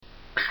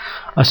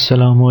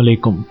السلام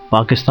علیکم۔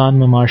 پاکستان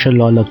میں مارشل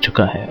لاء لگ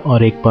چکا ہے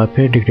اور ایک بار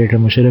پھر ڈکٹیٹر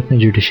مشرف نے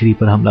جوڈیشری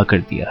پر حملہ کر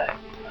دیا ہے۔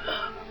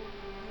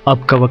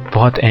 اب کا وقت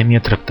بہت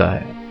اہمیت رکھتا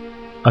ہے۔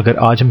 اگر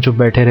آج ہم چپ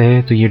بیٹھے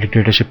رہے تو یہ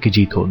ڈکٹیٹرشپ کی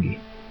جیت ہوگی۔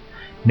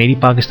 میری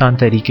پاکستان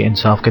تحریک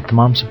انصاف کے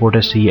تمام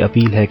سپورٹرز سے یہ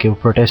اپیل ہے کہ وہ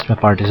پروٹیسٹ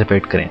میں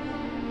پارٹیسپیٹ کریں،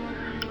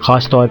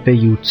 خاص طور پہ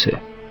یوتھ سے۔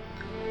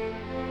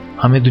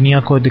 ہمیں دنیا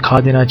کو دکھا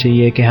دینا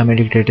چاہیے کہ ہمیں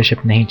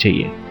ڈکٹیٹرشپ نہیں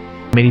چاہیے۔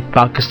 میری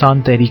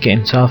پاکستان تحریک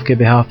انصاف کے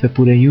بہاف پہ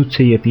پورے یوتھ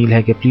سے یہ اپیل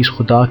ہے کہ پلیز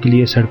خدا کے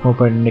لیے سڑکوں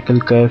پر نکل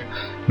کر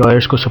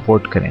لائرز کو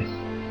سپورٹ کریں۔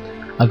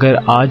 اگر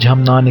آج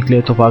ہم نہ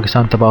نکلے تو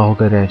پاکستان تباہ ہو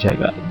کر رہ جائے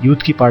گا۔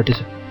 یوتھ کی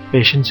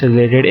پارٹیسپیشن سے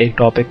ریلیٹڈ ایک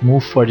ٹاپک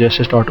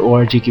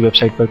moveforjustice.org کی ویب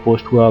سائٹ پر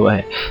پوسٹ ہوا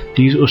ہے،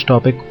 پلیز اس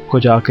ٹاپک کو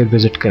جا کر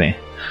وزٹ کریں۔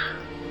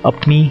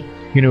 اپنی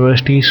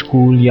یونیورسٹی،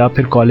 اسکول یا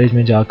پھر کالج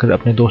میں جا کر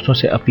اپنے دوستوں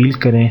سے اپیل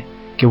کریں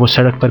کہ وہ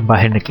سڑک پر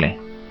باہر نکلیں۔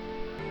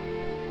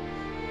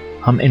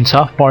 ہم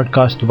انصاف پوڈ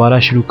کاسٹ دوبارہ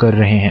شروع کر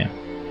رہے ہیں۔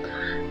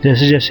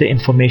 جیسے جیسے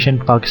انفارمیشن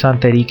پاکستان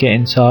تحریک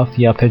انصاف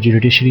یا پھر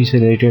جوڈیشری سے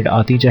ریلیٹڈ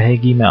آتی جائے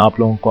گی، میں آپ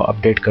لوگوں کو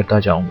اپڈیٹ کرتا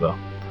جاؤں گا۔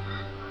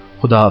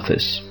 خدا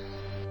حافظ۔